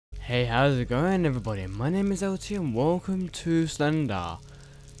Hey, how's it going, everybody? My name is LT and welcome to Slender,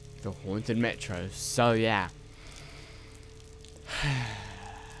 the haunted metro. So yeah,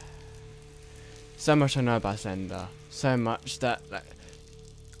 so much I know about Slender, so much that like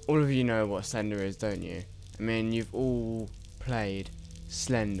all of you know what Slender is, don't you? I mean, you've all played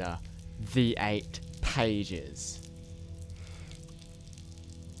Slender, the 8 pages.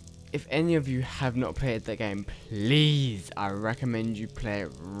 If any of you have not played that game, please, I recommend you play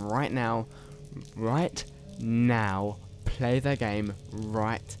it right now. Right now. Play the game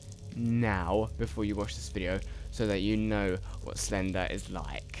right now before you watch this video so that you know what Slender is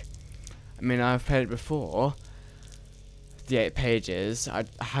like. I mean, I've played it before, the 8 pages. I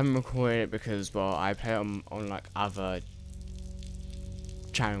haven't recorded it because, well, I play it on like other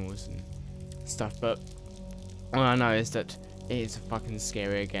channels and stuff, but all I know is that it's a fucking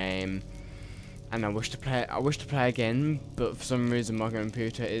scary game, and I wish to play again, but for some reason my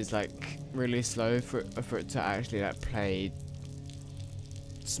computer is like really slow for it to actually like play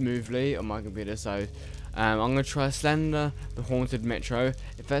smoothly on my computer. So I'm gonna try Slender, the haunted metro.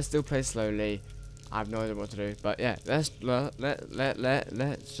 If that still plays slowly, I have no idea what to do. But yeah, let's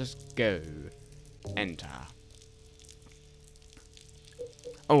just go. Enter.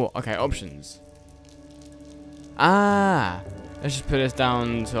 Oh, okay, options. Let's just put this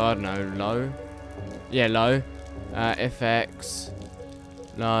down to, I don't know, low. Yeah, low. FX,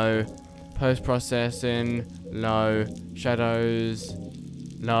 low. Post-processing, low. Shadows,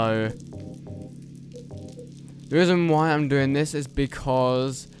 low. The reason why I'm doing this is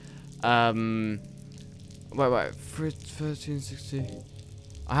because, wait, 1360.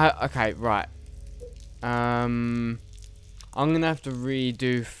 Okay, right. I'm gonna have to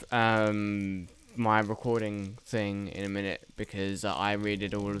redo, my recording thing in a minute because I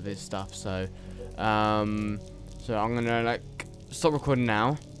redid all of this stuff. So I'm gonna like stop recording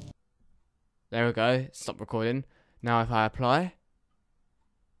now. There we go, stop recording. Now if I apply,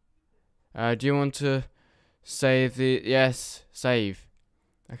 do you want to save the, yes, save.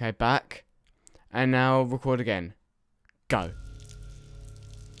 Okay, back, and now record again. Go.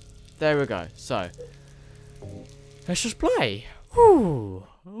 There we go. So let's just play. Whew.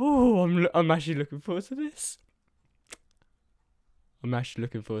 Oh, I'm actually looking forward to this.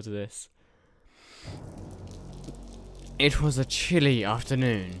 It was a chilly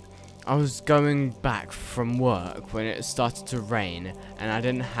afternoon. I was going back from work when it started to rain, and I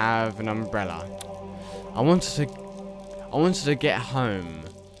didn't have an umbrella. I wanted to get home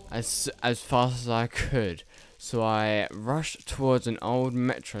as fast as I could, so I rushed towards an old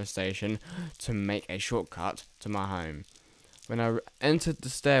metro station to make a shortcut to my home. When I entered the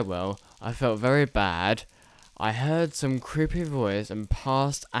stairwell, I felt very bad. I heard some creepy voice and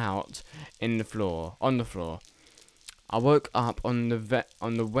passed out on the floor. I woke up on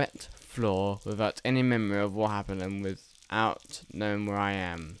the wet floor without any memory of what happened and without knowing where I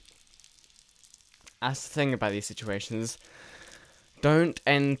am. That's the thing about these situations. Don't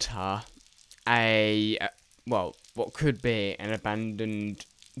enter what could be an abandoned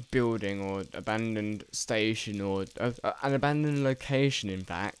building or abandoned station or an abandoned location, in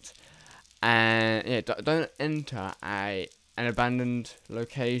fact, and yeah, don't enter an abandoned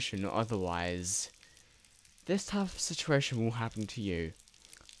location, or otherwise this type of situation will happen to you.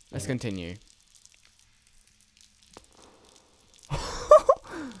 Let's continue.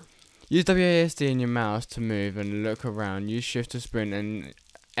 Use WASD in your mouse to move and look around. Use shift to sprint and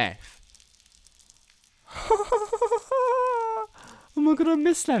F. Oh my god, I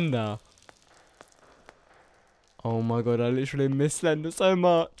miss Slender. Oh my god, I literally miss Slender so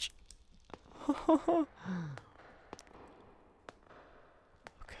much.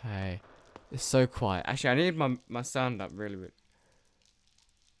 Okay. It's so quiet. Actually, I need my sound up really.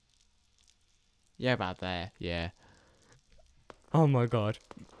 Yeah, about there. Yeah. Oh my god.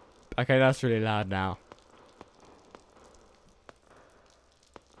 Okay, that's really loud now.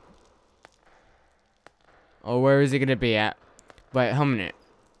 Oh, where is he gonna be at? Wait, hold a minute.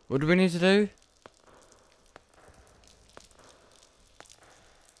 What do we need to do?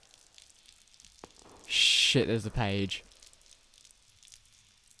 Shit, there's a page.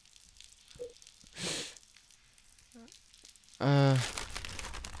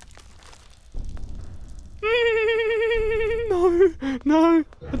 No,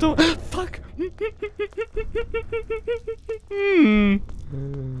 I don't. Fuck.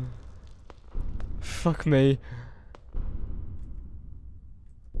 Fuck me.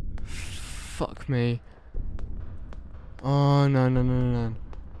 Fuck me. Oh, no.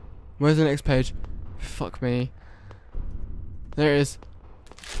 Where's the next page? Fuck me. There it is.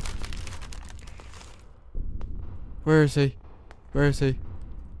 Where is he? Where is he?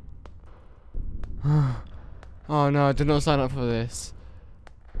 Oh no, I did not sign up for this.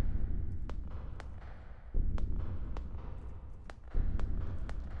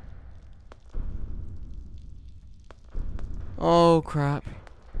 Oh crap.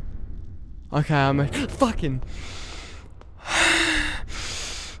 Okay, I'm a fucking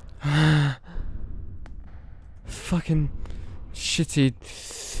fucking shitty.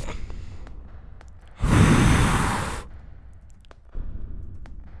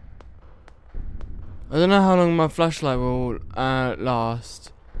 I don't know how long my flashlight will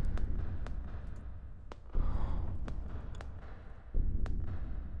last.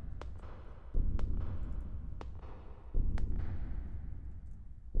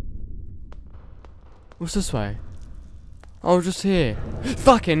 What's this way? Oh, just here.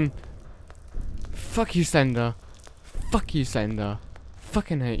 Fucking. Fuck you, Slender. Fuck you, Slender.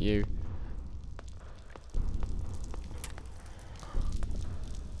 Fucking hate you.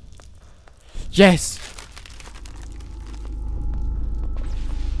 Yes!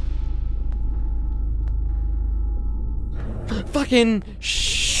 Fucking.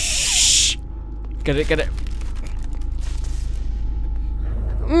 Shh! Get it, get it.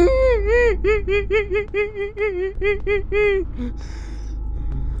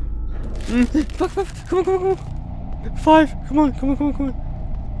 Fuck, come on, come on, come on. 5, come on, come on, come on, come on.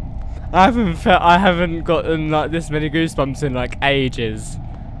 I haven't gotten like this many goosebumps in like ages.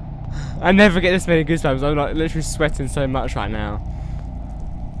 I never get this many goosebumps. I'm like literally sweating so much right now.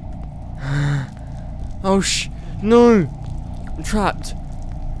 Oh no! I'm trapped.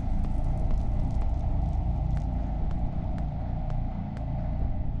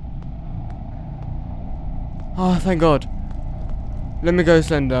 Oh, thank God. Let me go,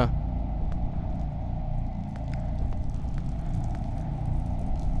 Slender.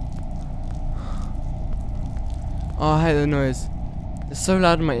 Oh, I hate the noise. It's so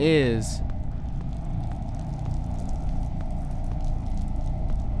loud in my ears.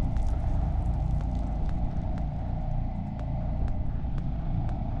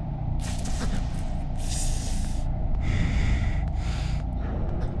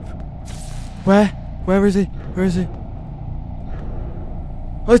 Where? Where is he? Where is he?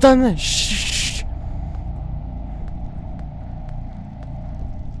 Oh, he's down there. Shh.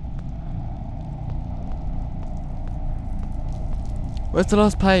 Where's the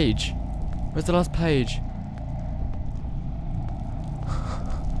last page? Where's the last page?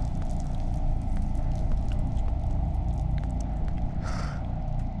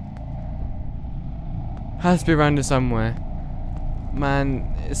 Has to be around here somewhere.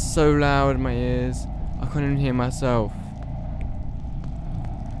 Man, it's so loud in my ears. I can't even hear myself.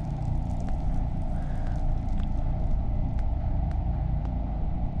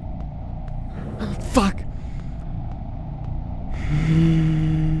 Fuck!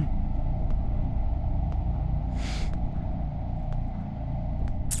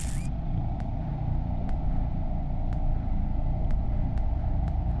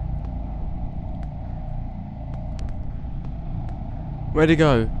 Where'd he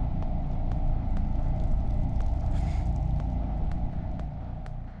go?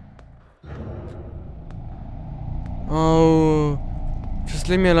 Oh, just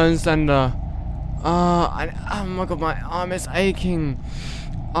leave me alone, Slender. Oh my God, my arm is aching.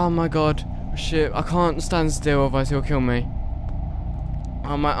 Oh my God, shit, I can't stand still, otherwise he'll kill me.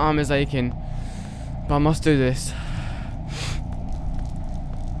 Oh, my arm is aching, but I must do this.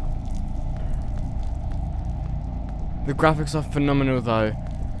 The graphics are phenomenal though.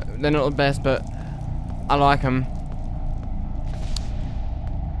 They're not the best, but I like them.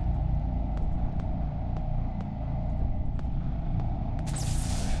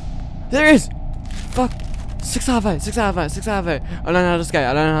 There he is! Fuck! 6 out of 8, 6 out of 8, 6 out of 8. I learned how to skate,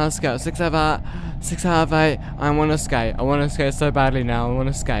 I learned how to skate. 6 out of 8, 6 out of 8. I want to skate. I want to skate so badly now. I want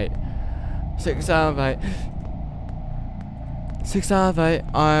to skate. 6 out of 8. 6 out of 8.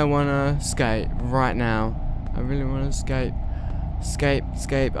 I want to skate right now. I really want to escape. Escape,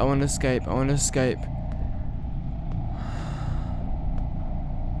 escape. I want to escape. I want to escape.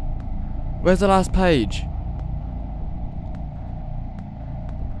 Where's the last page?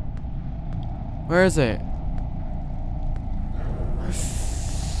 Where is it?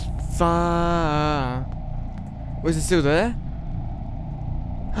 Was it still there?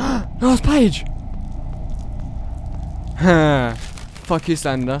 Last page! Fuck you,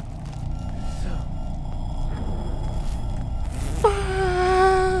 Slender.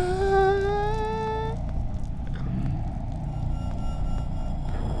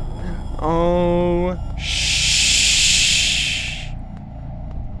 Oh, shh.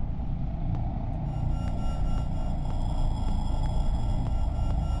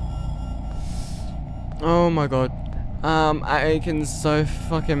 Oh my god. Aching so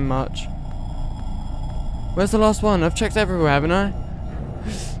fucking much. Where's the last one? I've checked everywhere, haven't I?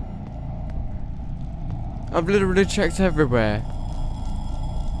 I've literally checked everywhere.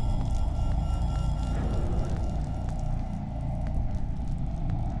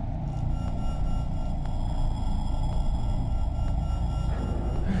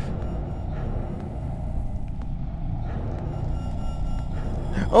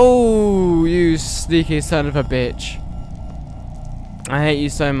 Oh, you sneaky son of a bitch. I hate you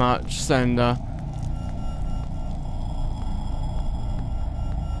so much, Slender.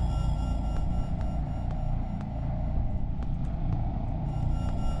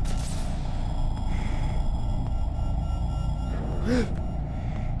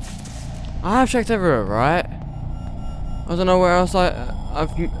 I have checked everywhere, right? I don't know where else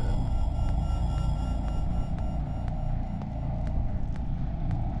I've...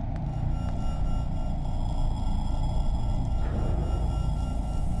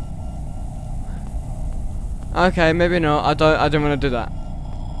 Okay, maybe not. I don't want to do that.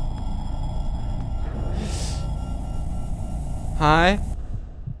 Hi?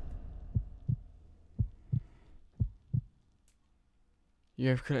 You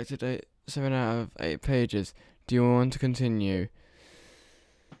have collected 7 out of 8 pages. Do you want to continue?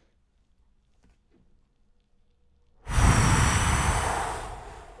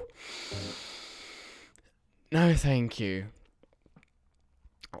 No, thank you.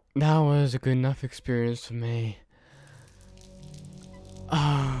 That was a good enough experience for me.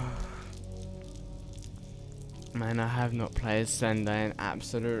 Oh. Man, I have not played Slender in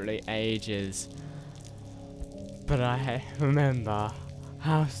absolutely ages. But I remember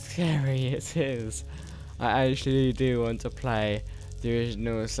how scary it is. I actually do want to play the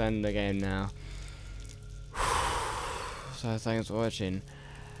original Slender game now. So thanks for watching,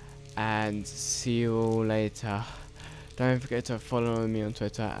 and see you all later. Don't forget to follow me on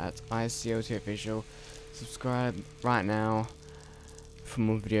Twitter at ICOTofficial. Subscribe right now for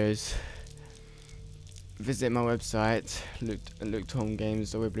more videos. Visit my website,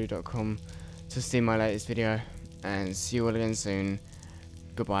 luketomgames.weebly.com, to see my latest video, and see you all again soon.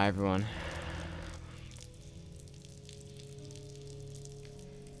 Goodbye everyone.